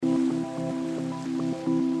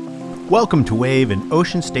Welcome to Wave, an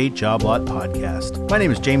Ocean State Job Lot podcast. My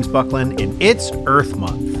name is James Buckland, and it's Earth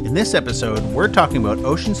Month. In this episode, we're talking about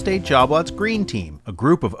Ocean State Job Lot's Green Team, a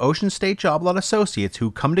group of Ocean State Job Lot associates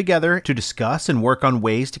who come together to discuss and work on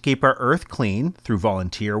ways to keep our Earth clean through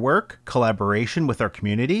volunteer work, collaboration with our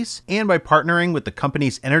communities, and by partnering with the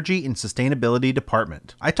company's Energy and Sustainability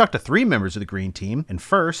Department. I talked to 3 members of the Green Team, and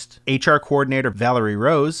first, HR Coordinator Valerie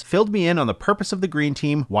Rose filled me in on the purpose of the Green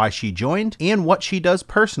Team, why she joined, and what she does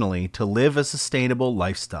personally to live a sustainable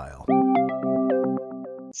lifestyle.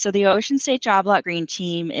 So the Ocean State Job Lot Green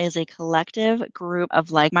Team is a collective group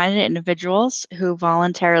of like-minded individuals who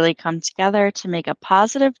voluntarily come together to make a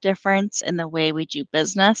positive difference in the way we do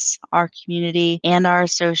business, our community, and our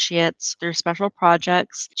associates through special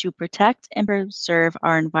projects to protect and preserve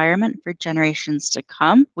our environment for generations to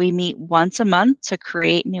come. We meet once a month to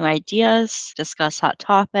create new ideas, discuss hot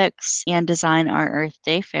topics, and design our Earth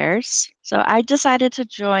Day fairs. So I decided to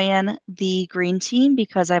join the Green Team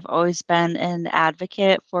because I've always been an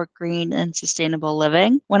advocate for green and sustainable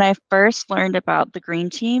living. When I first learned about the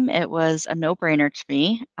Green Team, it was a no-brainer to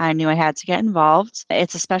me. I knew I had to get involved.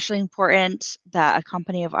 It's especially important that a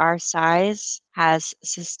company of our size has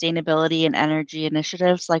sustainability and energy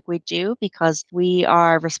initiatives like we do, because we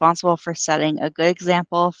are responsible for setting a good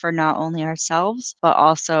example for not only ourselves, but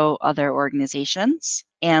also other organizations.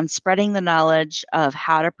 And spreading the knowledge of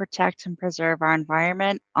how to protect and preserve our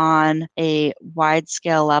environment on a wide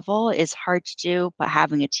scale level is hard to do, but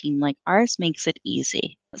having a team like ours makes it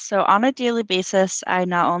easy. So on a daily basis, I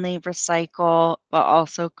not only recycle, but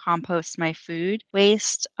also compost my food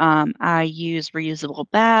waste. I use reusable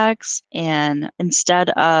bags, and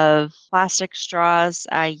instead of plastic straws,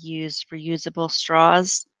 I use reusable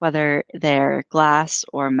straws, whether they're glass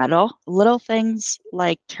or metal. Little things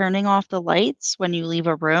like turning off the lights when you leave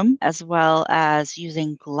a room, as well as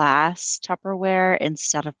using glass Tupperware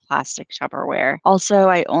instead of plastic Tupperware. Also,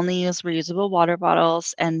 I only use reusable water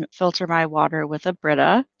bottles and filter my water with a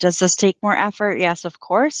Brita. Does this take more effort? Yes, of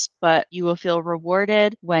course, but you will feel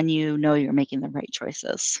rewarded when you know you're making the right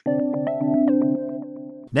choices.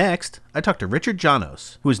 Next, I talked to Richard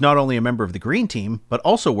Llanos, who is not only a member of the Green Team, but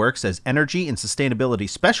also works as Energy and Sustainability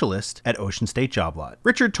Specialist at Ocean State Job Lot.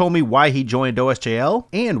 Richard told me why he joined OSJL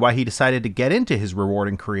and why he decided to get into his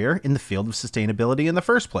rewarding career in the field of sustainability in the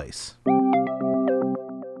first place.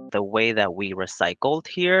 The way that we recycled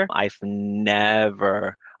here, I've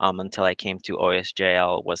never, until I came to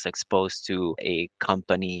OSJL, was exposed to a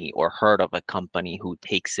company or heard of a company who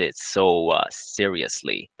takes it so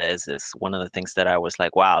seriously. This is one of the things that I was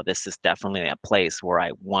like, wow, this is definitely a place where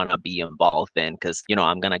I want to be involved in, because,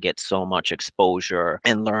 I'm going to get so much exposure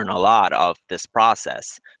and learn a lot of this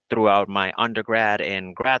process. Throughout my undergrad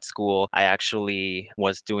and grad school, I actually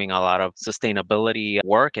was doing a lot of sustainability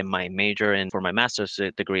work, and my major for my master's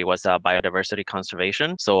degree was biodiversity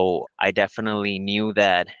conservation. So I definitely knew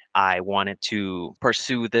that I wanted to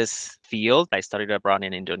pursue this field. I studied abroad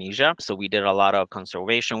in Indonesia, so we did a lot of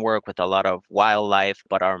conservation work with a lot of wildlife.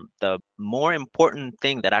 But the more important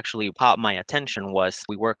thing that actually caught my attention was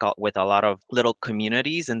we work out with a lot of little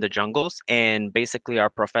communities in the jungles. And basically, our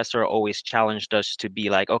professor always challenged us to be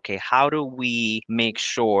like, okay, how do we make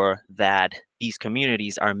sure that these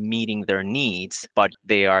communities are meeting their needs, but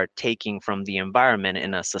they are taking from the environment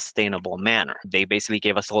in a sustainable manner? They basically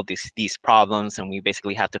gave us all these problems, and we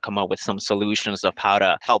basically had to come up with some solutions of how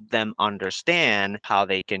to help them understand how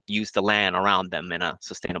they can use the land around them in a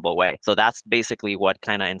sustainable way. So that's basically what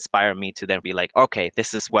kind of inspired me to then be like, okay,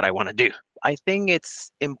 this is what I want to do. I think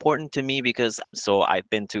it's important to me because I've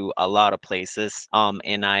been to a lot of places,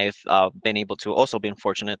 and I've been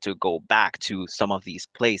fortunate to go back to some of these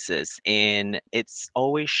places. And it's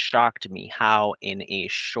always shocked me how in a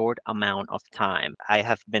short amount of time, I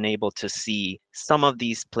have been able to see some of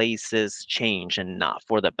these places change, and not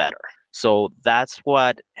for the better. So that's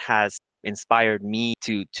what has inspired me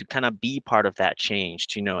to kind of be part of that change,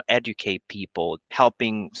 to educate people,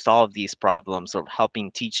 helping solve these problems, or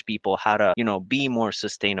helping teach people how to be more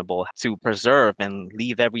sustainable, to preserve and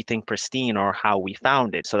leave everything pristine or how we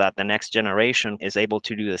found it, so that the next generation is able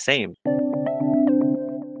to do the same.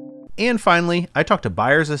 And finally, I talked to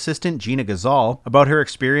Buyer's Assistant Gina Ghazal about her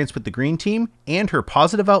experience with the Green Team and her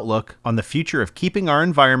positive outlook on the future of keeping our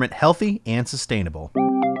environment healthy and sustainable.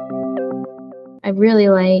 I really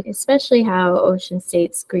like, especially how Ocean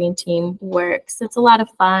State's green team works. It's a lot of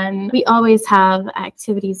fun. We always have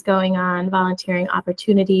activities going on, volunteering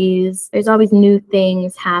opportunities. There's always new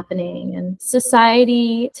things happening. And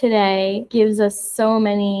society today gives us so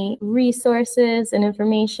many resources and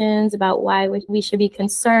information about why we should be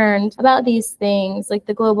concerned about these things, like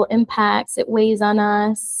the global impacts it weighs on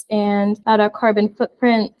us and about our carbon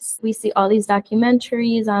footprints. We see all these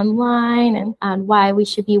documentaries online and on why we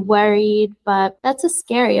should be worried, but that's a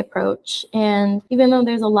scary approach. And even though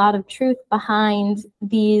there's a lot of truth behind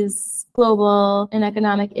these global and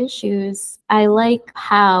economic issues, I like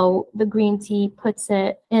how the green tea puts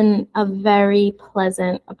it in a very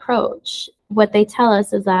pleasant approach. What they tell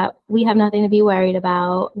us is that we have nothing to be worried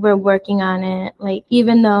about. We're working on it. Like,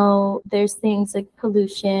 even though there's things like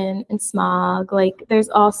pollution and smog, like there's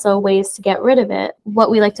also ways to get rid of it.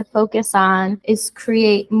 What we like to focus on is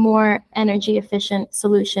create more energy efficient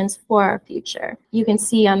solutions for our future. You can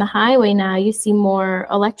see on the highway now, you see more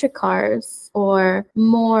electric cars, or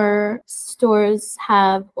more stores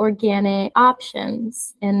have organic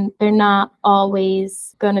options, and they're not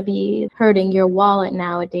always going to be hurting your wallet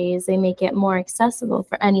nowadays. They make it more accessible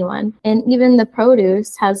for anyone. And even the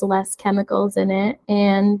produce has less chemicals in it,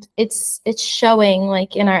 and it's showing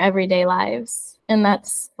like in our everyday lives. And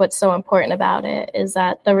that's what's so important about it, is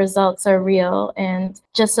that the results are real. And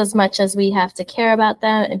just as much as we have to care about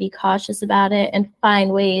them and be cautious about it and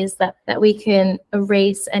find ways that we can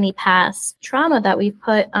erase any past trauma that we've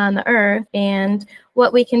put on the earth and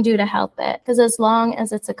what we can do to help it. Because as long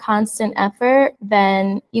as it's a constant effort,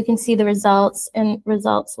 then you can see the results, and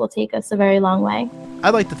results will take us a very long way.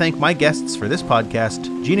 I'd like to thank my guests for this podcast,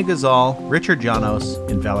 Gina Ghazal, Richard Llanos,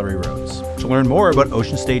 and Valerie Rhodes. To learn more about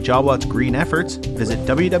Ocean State Job Lot's green efforts, visit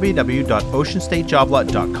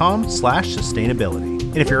www.oceanstatejoblot.com/sustainability.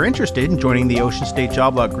 And if you're interested in joining the Ocean State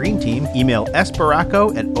Job Lot Green Team, email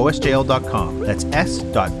sbarraco@osjl.com. That's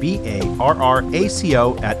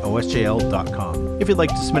s.barraco@osjl.com. If you'd like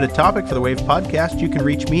to submit a topic for the Wave podcast, you can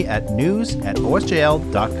reach me at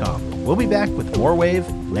news@osjl.com. We'll be back with more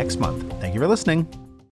Wave next month. Thank you for listening.